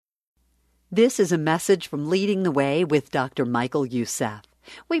This is a message from Leading the Way with Dr. Michael Youssef.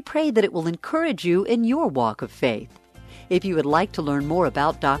 We pray that it will encourage you in your walk of faith. If you would like to learn more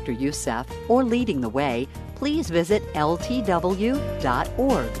about Dr. Youssef or Leading the Way, please visit ltw.org.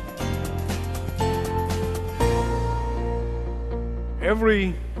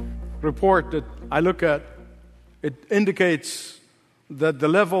 Every report that I look at, it indicates that the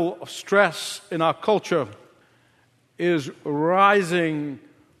level of stress in our culture is rising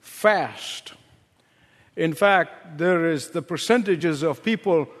fast. In fact, there is the percentages of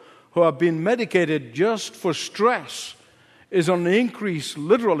people who have been medicated just for stress is on the increase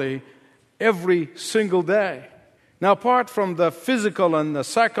literally every single day. Now, apart from the physical and the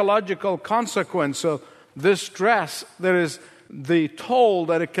psychological consequence of this stress, there is the toll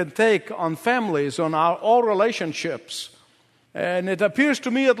that it can take on families, on all relationships. And it appears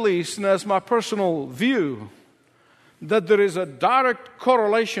to me, at least, and as my personal view, that there is a direct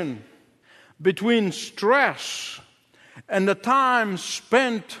correlation between stress and the time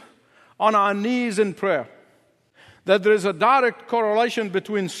spent on our knees in prayer. That there is a direct correlation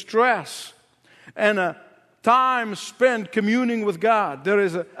between stress and a time spent communing with God. There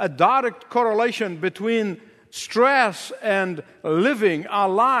is a direct correlation between stress and living our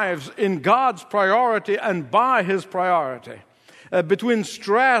lives in God's priority and by His priority. Between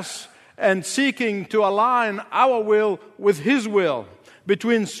stress and seeking to align our will with His will.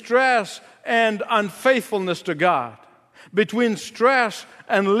 Between stress and unfaithfulness to God. Between stress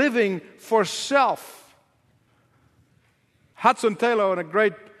and living for self. Hudson Taylor, a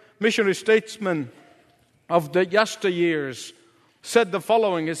great missionary statesman of the yesteryears, said the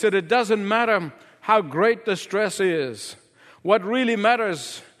following. He said, "It doesn't matter how great the stress is. What really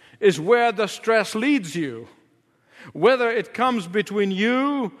matters is where the stress leads you. Whether it comes between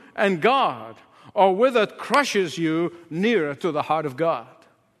you and God, or whether it crushes you nearer to the heart of God."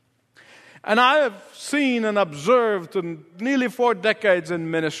 And I have seen and observed in nearly 4 decades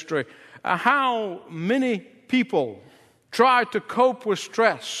in ministry how many people try to cope with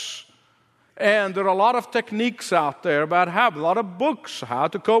stress. And there are a lot of techniques out there about a lot of books, how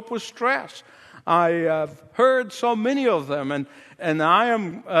to cope with stress. I have heard so many of them, and I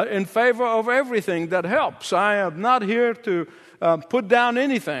am in favor of everything that helps. I am not here to put down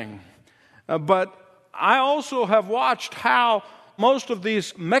anything. But I also have watched how most of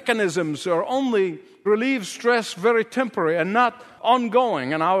these mechanisms are only relieve stress very temporary and not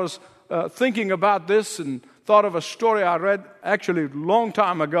ongoing. And I was thinking about this and thought of a story I read actually a long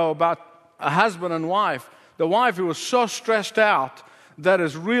time ago about a husband and wife. The wife who was so stressed out that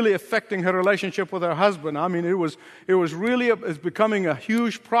is really affecting her relationship with her husband. I mean, it was really it's becoming a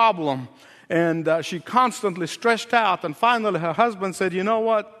huge problem. And she constantly stressed out. And finally her husband said, "You know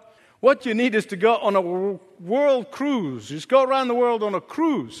what? What you need is to go on a world cruise. Just go around the world on a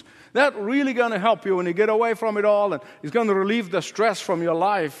cruise. That's really going to help you when you get away from it all. And it's going to relieve the stress from your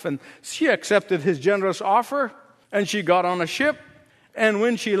life." And she accepted his generous offer. And she got on a ship. And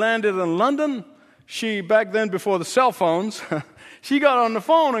when she landed in London, back then before the cell phones, she got on the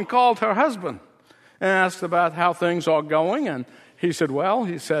phone and called her husband and asked about how things are going. And he said,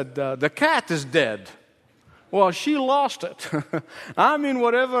 the cat is dead. Well, she lost it. I mean,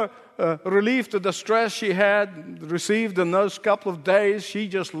 whatever relief to the stress she had received in those couple of days, she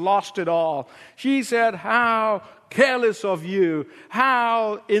just lost it all. She said, "How careless of you,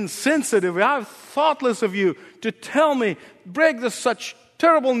 how insensitive, how thoughtless of you to tell me, break this such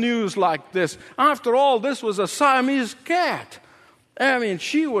terrible news like this. After all, this was a Siamese cat." I mean,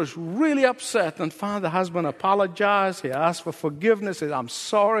 she was really upset. And finally, the husband apologized. He asked for forgiveness. He said, "I'm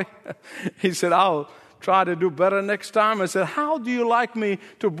sorry." He said, "I'll try to do better next time." I said, "How do you like me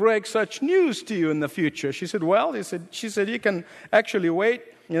to break such news to you in the future?" She said, she said, "You can actually wait,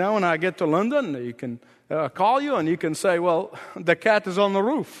 when I get to London, you can call you and you can say, well, the cat is on the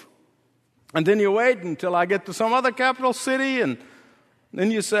roof. And then you wait until I get to some other capital city and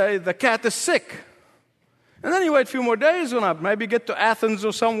then you say, the cat is sick. And then you wait a few more days when I maybe get to Athens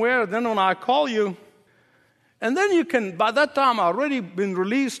or somewhere. Then when I call you, and then you can, by that time, I've already been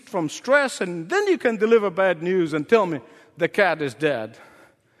released from stress, and then you can deliver bad news and tell me the cat is dead."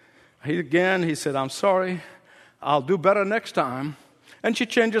 He said, "I'm sorry. I'll do better next time." And she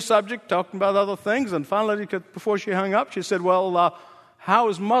changed the subject, talking about other things. And finally, before she hung up, she said, "Well, how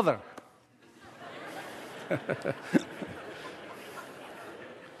is Mother?"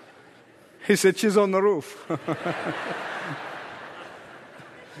 He said, "She's on the roof."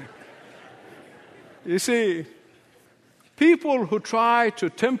 You see, people who try to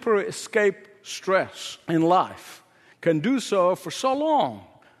temporarily escape stress in life can do so for so long.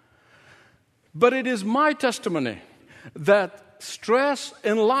 But it is my testimony that stress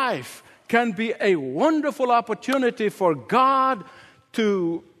in life can be a wonderful opportunity for God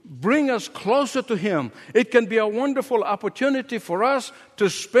to bring us closer to Him. It can be a wonderful opportunity for us to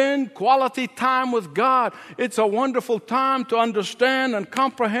spend quality time with God. It's a wonderful time to understand and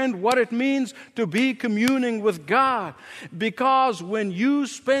comprehend what it means to be communing with God. Because when you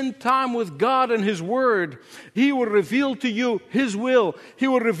spend time with God and His Word, He will reveal to you His will. He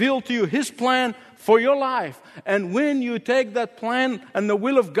will reveal to you His plan for your life. And when you take that plan and the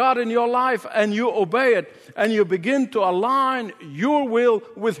will of God in your life and you obey it and you begin to align your will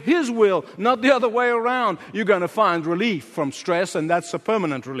with His will, not the other way around, you're going to find relief from stress, and that's a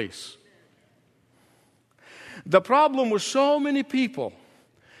permanent release. The problem with so many people,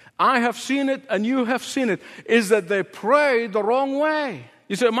 I have seen it and you have seen it, is that they pray the wrong way.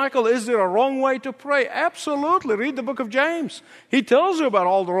 You say, Michael, is there a wrong way to pray? Absolutely. Read the book of James. He tells you about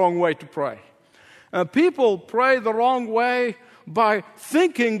all the wrong way to pray. People pray the wrong way by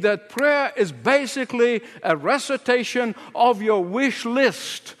thinking that prayer is basically a recitation of your wish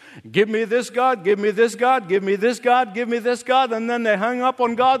list. Give me this God, give me this God, give me this God, give me this God, and then they hang up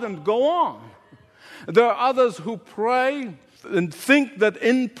on God and go on. There are others who pray and think that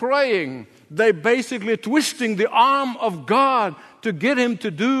in praying, they're basically twisting the arm of God to get Him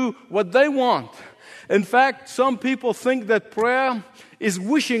to do what they want. In fact, some people think that prayer is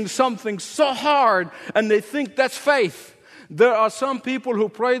wishing something so hard, and they think that's faith. There are some people who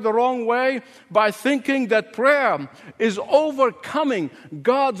pray the wrong way by thinking that prayer is overcoming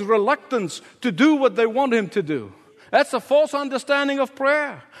God's reluctance to do what they want Him to do. That's a false understanding of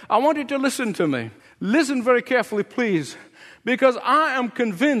prayer. I want you to listen to me. Listen very carefully, please. Because I am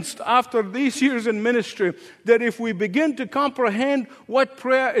convinced after these years in ministry that if we begin to comprehend what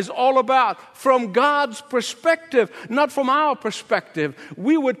prayer is all about from God's perspective, not from our perspective,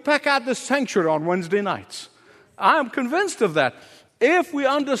 we would pack out the sanctuary on Wednesday nights. I am convinced of that. If we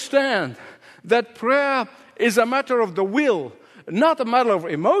understand that prayer is a matter of the will, not a matter of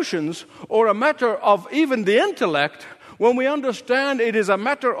emotions or a matter of even the intellect, when we understand it is a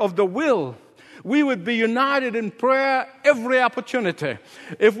matter of the will, we would be united in prayer every opportunity.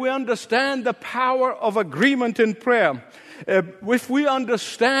 If we understand the power of agreement in prayer, if we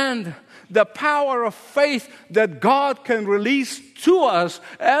understand the power of faith that God can release to us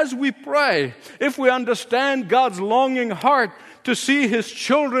as we pray, if we understand God's longing heart to see His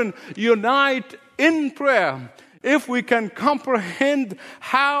children unite in prayer, if we can comprehend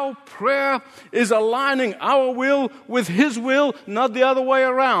how prayer is aligning our will with His will, not the other way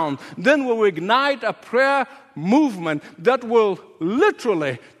around, then we'll ignite a prayer movement that will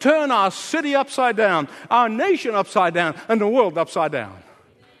literally turn our city upside down, our nation upside down, and the world upside down.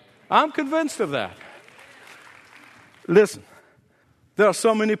 I'm convinced of that. Listen, there are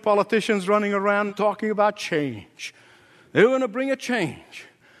so many politicians running around talking about change. They want to bring a change.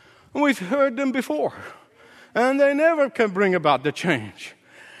 And we've heard them before. And they never can bring about the change.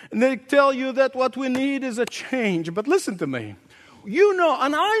 And they tell you that what we need is a change. But listen to me. You know,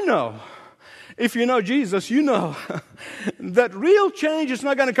 and I know, if you know Jesus, you know that real change is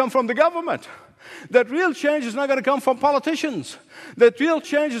not going to come from the government. That real change is not going to come from politicians. That real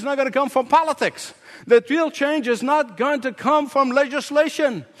change is not going to come from politics. That real change is not going to come from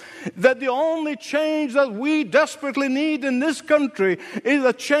legislation. That the only change that we desperately need in this country is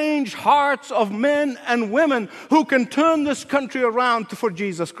a changed hearts of men and women who can turn this country around for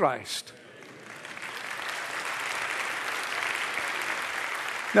Jesus Christ.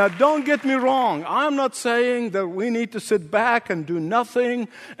 Now, don't get me wrong. I'm not saying that we need to sit back and do nothing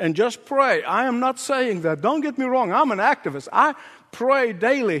and just pray. I am not saying that. Don't get me wrong. I'm an activist. I pray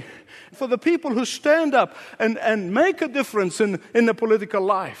daily for the people who stand up and make a difference in the political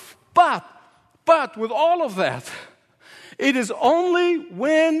life. But with all of that, it is only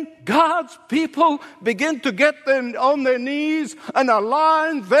when God's people begin to get on their knees and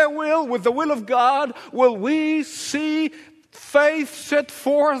align their will with the will of God will we see faith set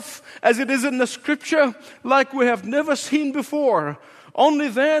forth as it is in the Scripture like we have never seen before. Only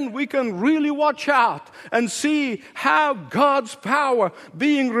then we can really watch out and see how God's power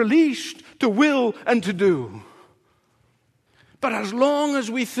being released to will and to do. But as long as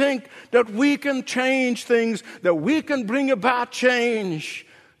we think that we can change things, that we can bring about change,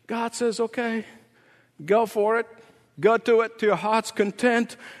 God says, okay, go for it. Go to it to your heart's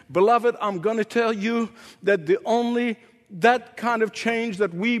content. Beloved, I'm going to tell you that that kind of change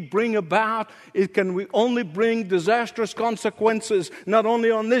that we bring about, we only bring disastrous consequences, not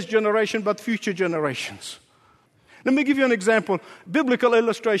only on this generation, but future generations. Let me give you an example, biblical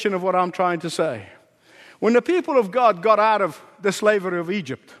illustration of what I'm trying to say. When the people of God got out of the slavery of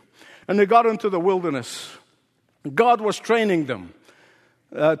Egypt, and they got into the wilderness, God was training them.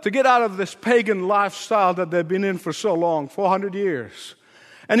 to get out of this pagan lifestyle that they've been in for so long, 400 years.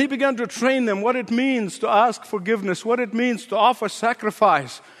 And he began to train them what it means to ask forgiveness, what it means to offer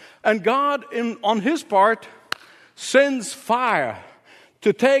sacrifice. And God, on his part, sends fire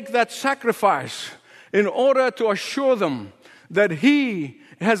to take that sacrifice in order to assure them that he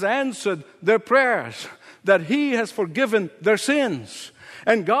has answered their prayers, that he has forgiven their sins.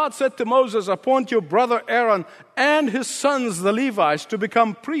 And God said to Moses, appoint your brother Aaron and his sons, the Levites, to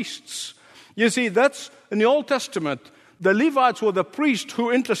become priests. You see, that's in the Old Testament. The Levites were the priests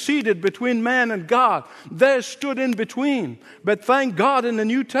who interceded between man and God. They stood in between. But thank God in the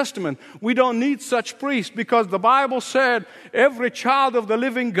New Testament, we don't need such priests, because the Bible said every child of the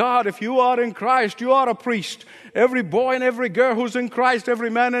living God, if you are in Christ, you are a priest. Every boy and every girl who's in Christ, every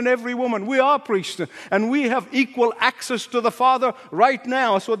man and every woman, we are priests. And we have equal access to the Father right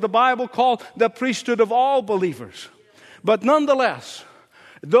now. That's what the Bible called the priesthood of all believers. But nonetheless,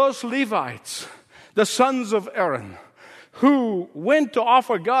 those Levites, the sons of Aaron, who went to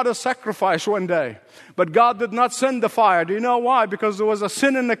offer God a sacrifice one day, but God did not send the fire. Do you know why? Because there was a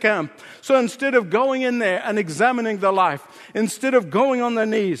sin in the camp. So instead of going in there and examining their life, instead of going on their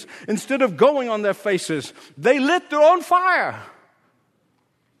knees, instead of going on their faces, they lit their own fire.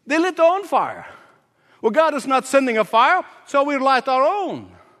 They lit their own fire. Well, God is not sending a fire, so we light our own.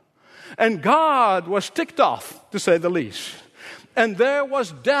 And God was ticked off, to say the least. And there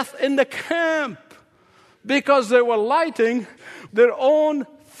was death in the camp, because they were lighting their own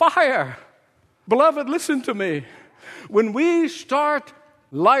fire. Beloved, listen to me. When we start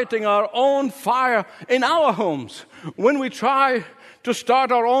lighting our own fire in our homes, when we try to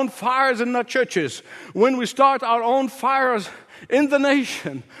start our own fires in the churches, when we start our own fires in the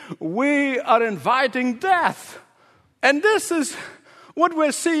nation, we are inviting death. And this is what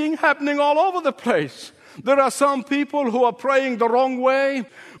we're seeing happening all over the place. There are some people who are praying the wrong way,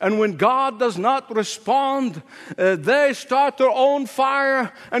 and when God does not respond, they start their own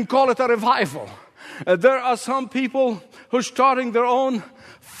fire and call it a revival. There are some people who are starting their own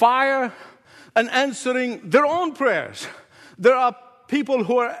fire and answering their own prayers. There are people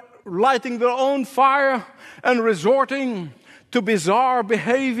who are lighting their own fire and resorting to bizarre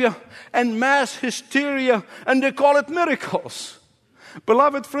behavior and mass hysteria, and they call it miracles.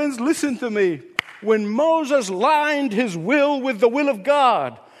 Beloved friends, listen to me. When Moses lined his will with the will of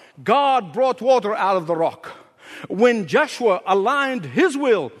God, God brought water out of the rock. When Joshua aligned his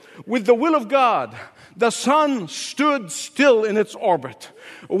will with the will of God, the sun stood still in its orbit.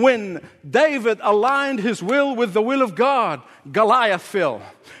 When David aligned his will with the will of God, Goliath fell.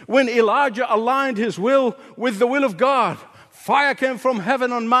 When Elijah aligned his will with the will of God, fire came from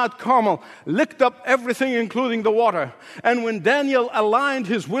heaven on Mount Carmel, licked up everything, including the water. And when Daniel aligned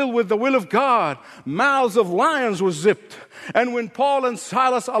his will with the will of God, mouths of lions were zipped. And when Paul and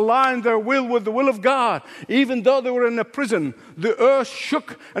Silas aligned their will with the will of God, even though they were in a prison, the earth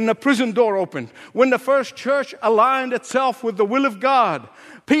shook and the prison door opened. When the first church aligned itself with the will of God,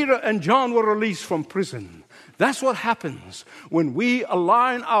 Peter and John were released from prison. That's what happens when we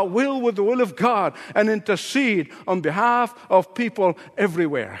align our will with the will of God and intercede on behalf of people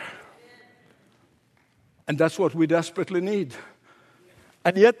everywhere. And that's what we desperately need.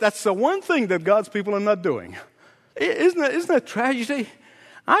 And yet that's the one thing that God's people are not doing. Isn't that tragedy?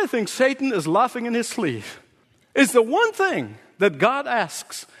 I think Satan is laughing in his sleeve. It's the one thing that God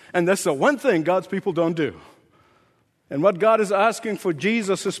asks, and that's the one thing God's people don't do. And what God is asking for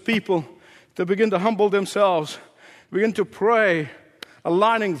Jesus' people to begin to humble themselves, begin to pray,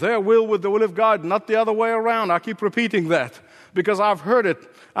 aligning their will with the will of God, not the other way around. I keep repeating that because I've heard it,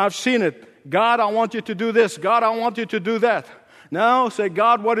 I've seen it. God, I want you to do this. God, I want you to do that. Now say,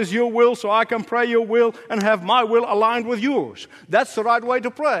 God, what is your will, so I can pray your will and have my will aligned with yours. That's the right way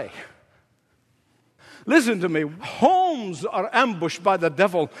to pray. Listen to me. Homes are ambushed by the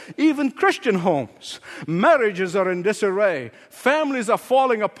devil, even Christian homes. Marriages are in disarray. Families are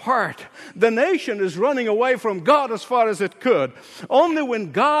falling apart. The nation is running away from God as far as it could. Only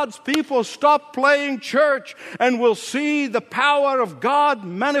when God's people stop playing church and will see the power of God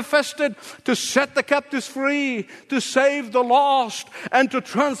manifested to set the captives free, to save the lost, and to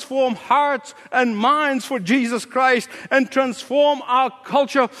transform hearts and minds for Jesus Christ, and transform our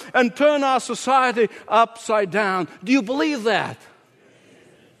culture and turn our society upside down. Do you believe that?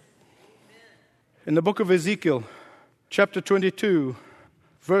 In the book of Ezekiel, chapter 22,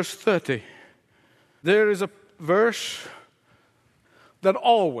 verse 30, there is a verse that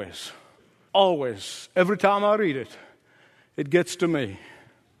always, every time I read it, it gets to me.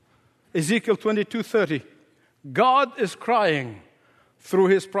 Ezekiel 22:30. God is crying through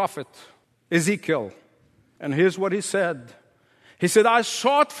his prophet Ezekiel, and here's what he said. He said, I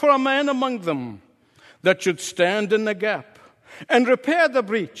sought for a man among them that should stand in the gap and repair the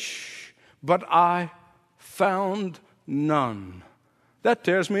breach, but I found none. That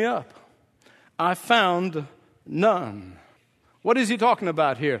tears me up. I found none. What is he talking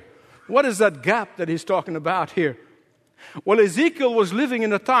about here? What is that gap that he's talking about here? Well, Ezekiel was living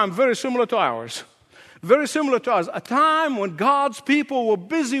in a time very similar to ours. Very similar to ours. A time when God's people were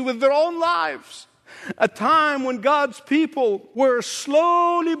busy with their own lives. A time when God's people were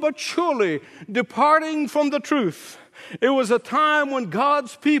slowly but surely departing from the truth. It was a time when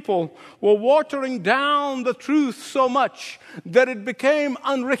God's people were watering down the truth so much that it became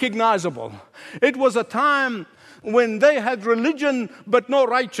unrecognizable. It was a time when they had religion but no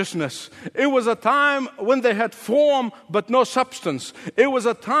righteousness. It was a time when they had form but no substance. It was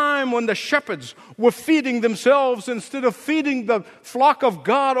a time when the shepherds were feeding themselves instead of feeding the flock of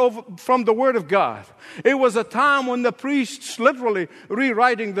God from the Word of God. It was a time when the priests literally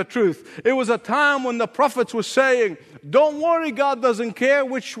rewriting the truth. It was a time when the prophets were saying, don't worry, God doesn't care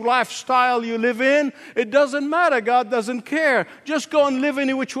which lifestyle you live in. It doesn't matter, God doesn't care. Just go and live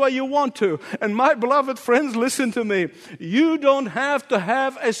any which way you want to. And my beloved friends, listen to me. You don't have to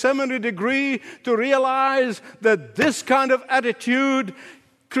have a seminary degree to realize that this kind of attitude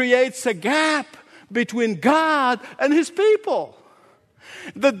creates a gap between God and His people.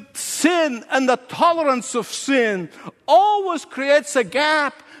 The sin and the tolerance of sin always creates a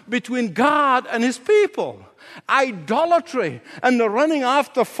gap between God and His people. Idolatry and the running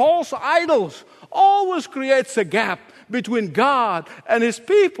after false idols always creates a gap between God and His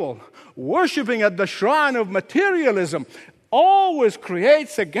people. Worshipping at the shrine of materialism always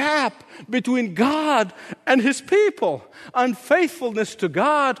creates a gap between God and His people. Unfaithfulness to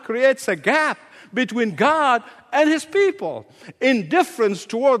God creates a gap between God and His people. Indifference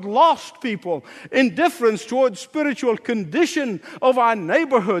toward lost people, indifference toward spiritual condition of our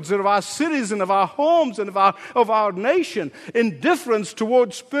neighborhoods and of our cities and of our homes and of our nation, indifference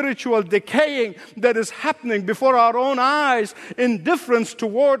toward spiritual decaying that is happening before our own eyes, indifference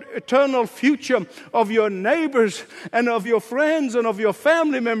toward eternal future of your neighbors and of your friends and of your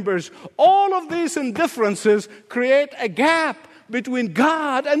family members. All of these indifferences create a gap between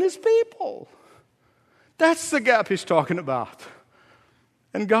God and His people. That's the gap He's talking about.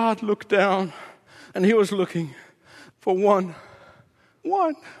 And God looked down and He was looking for one,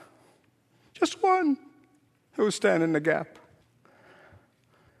 just one, who would stand in the gap.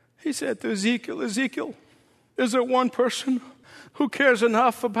 He said to Ezekiel, Ezekiel, is there one person who cares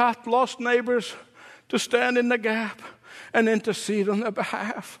enough about lost neighbors to stand in the gap and intercede on their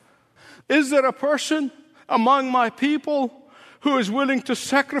behalf? Is there a person among my people who is willing to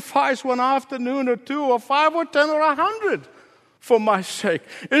sacrifice one afternoon or two or 5 or 10 or 100 for my sake?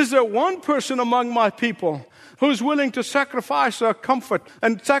 Is there one person among my people who's willing to sacrifice their comfort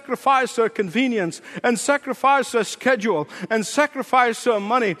and sacrifice their convenience and sacrifice their schedule and sacrifice their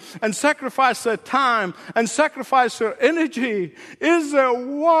money and sacrifice their time and sacrifice their energy? Is there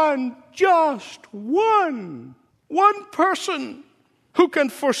one, just one person who can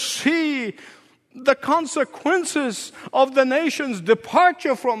foresee the consequences of the nation's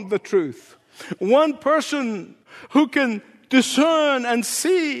departure from the truth? One person who can discern and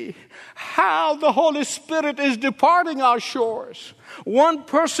see how the Holy Spirit is departing our shores. One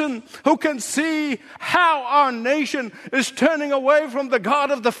person who can see how our nation is turning away from the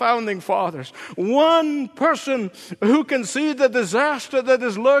God of the founding fathers. One person who can see the disaster that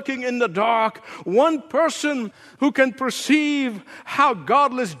is lurking in the dark. One person who can perceive how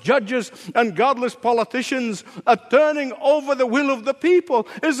godless judges and godless politicians are turning over the will of the people.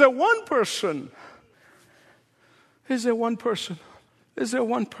 Is there one person? Is there one person? Is there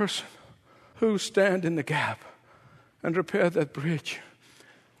one person who stand in the gap and repair that bridge,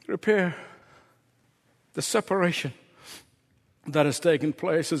 repair the separation that has taken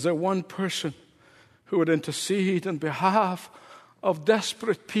place? Is there one person who would intercede on behalf of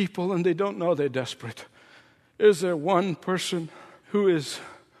desperate people and they don't know they're desperate? Is there one person who is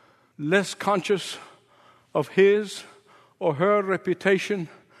less conscious of his or her reputation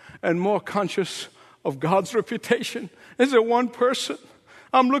and more conscious of God's reputation? Is there one person?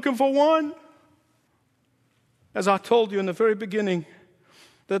 I'm looking for one. As I told you in the very beginning,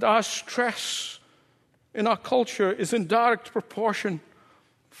 that our stress in our culture is in direct proportion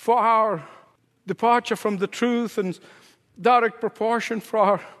for our departure from the truth and direct proportion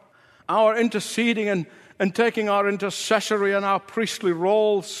for our interceding and taking our intercessory and our priestly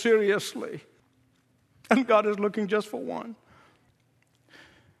role seriously. And God is looking just for one.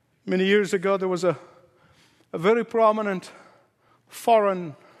 Many years ago, there was a very prominent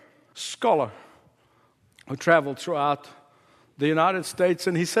foreign scholar who traveled throughout the United States,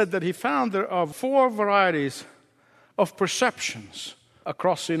 and he said that he found there are 4 varieties of perceptions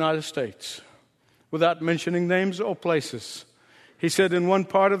across the United States, without mentioning names or places. He said in one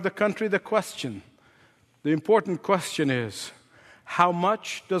part of the country, the important question is, how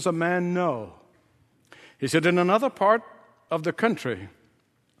much does a man know? He said in another part of the country,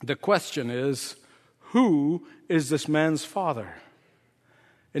 the question is, who is this man's father?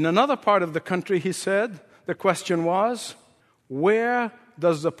 In another part of the country, he said, the question was, where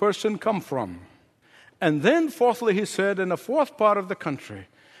does the person come from? And then, fourthly, he said, in a fourth part of the country,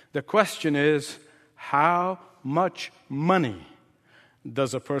 the question is, how much money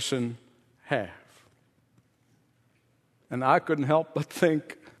does a person have? And I couldn't help but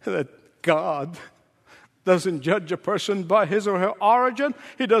think that God doesn't judge a person by his or her origin.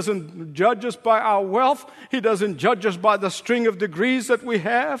 He doesn't judge us by our wealth. He doesn't judge us by the string of degrees that we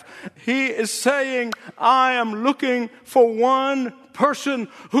have. He is saying, I am looking for one person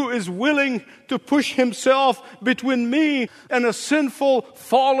who is willing to push himself between me and a sinful,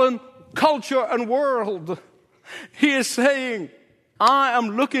 fallen culture and world. He is saying, I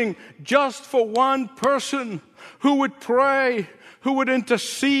am looking just for one person who would pray, who would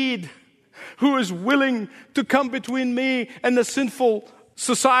intercede, who is willing to come between me and the sinful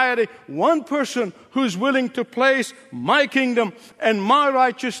society. One person who is willing to place my kingdom and my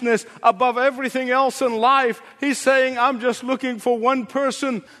righteousness above everything else in life. He's saying, I'm just looking for one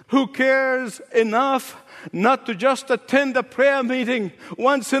person who cares enough not to just attend a prayer meeting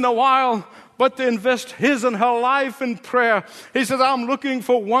once in a while, but to invest his and her life in prayer. He says, I'm looking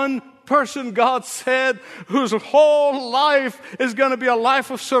for one person, God said, whose whole life is going to be a life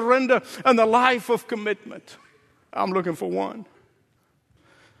of surrender and a life of commitment. I'm looking for one.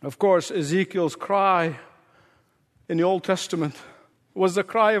 Of course, Ezekiel's cry in the Old Testament was the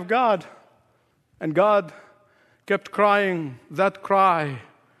cry of God. And God kept crying that cry.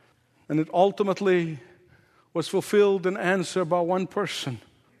 And it ultimately was fulfilled and answered by one person.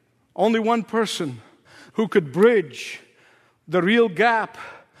 Only one person who could bridge the real gap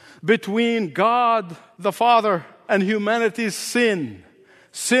between God the Father and humanity's sin.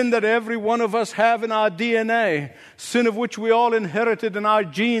 Sin that every one of us have in our DNA. Sin of which we all inherited in our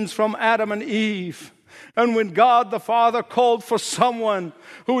genes from Adam and Eve. And when God the Father called for someone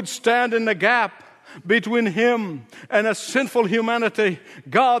who would stand in the gap between him and a sinful humanity,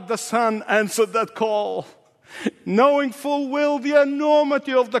 God the Son answered that call. Knowing full well the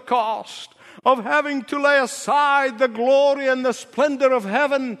enormity of the cost of having to lay aside the glory and the splendor of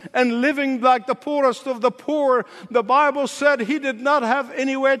heaven and living like the poorest of the poor, the Bible said he did not have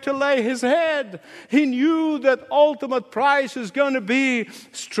anywhere to lay his head. He knew that ultimate price is going to be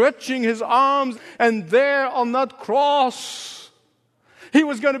stretching his arms, and there on that cross, he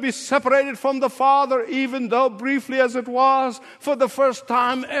was going to be separated from the Father, even though briefly as it was, for the first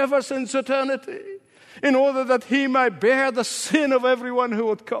time ever since eternity, in order that he might bear the sin of everyone who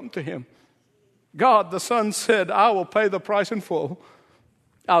would come to him. God the Son said, I will pay the price in full.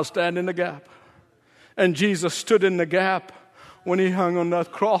 I'll stand in the gap. And Jesus stood in the gap when he hung on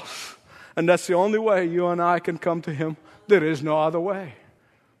that cross. And that's the only way you and I can come to him. There is no other way.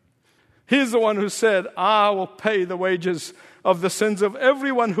 He's the one who said, I will pay the wages of the sins of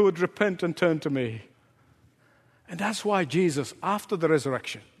everyone who would repent and turn to me. And that's why Jesus, after the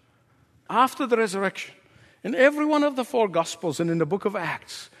resurrection, in every one of the 4 Gospels and in the book of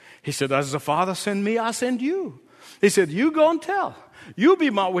Acts, he said, as the Father sent me, I send you. He said, you go and tell. You be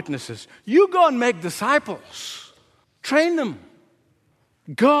my witnesses. You go and make disciples. Train them.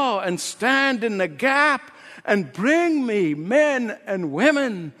 Go and stand in the gap and bring me men and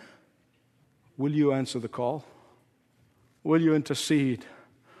women. Will you answer the call? Will you intercede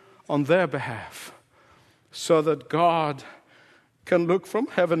on their behalf so that God can look from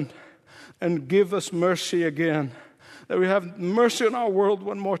heaven and give us mercy again? That we have mercy on our world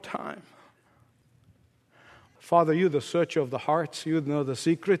one more time. Father, you're the searcher of the hearts. You know the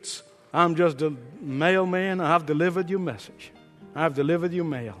secrets. I'm just a mailman. I have delivered your message. I have delivered your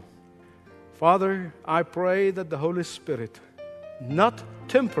mail. Father, I pray that the Holy Spirit, not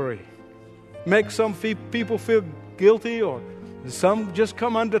temporary, make some people feel guilty or some just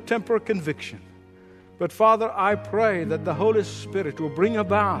come under temporary conviction. But Father, I pray that the Holy Spirit will bring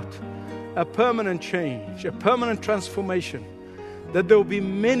about a permanent change, a permanent transformation, that there will be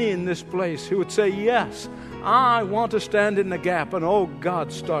many in this place who would say, yes, I want to stand in the gap, and oh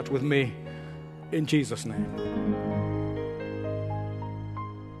God, start with me. In Jesus' name.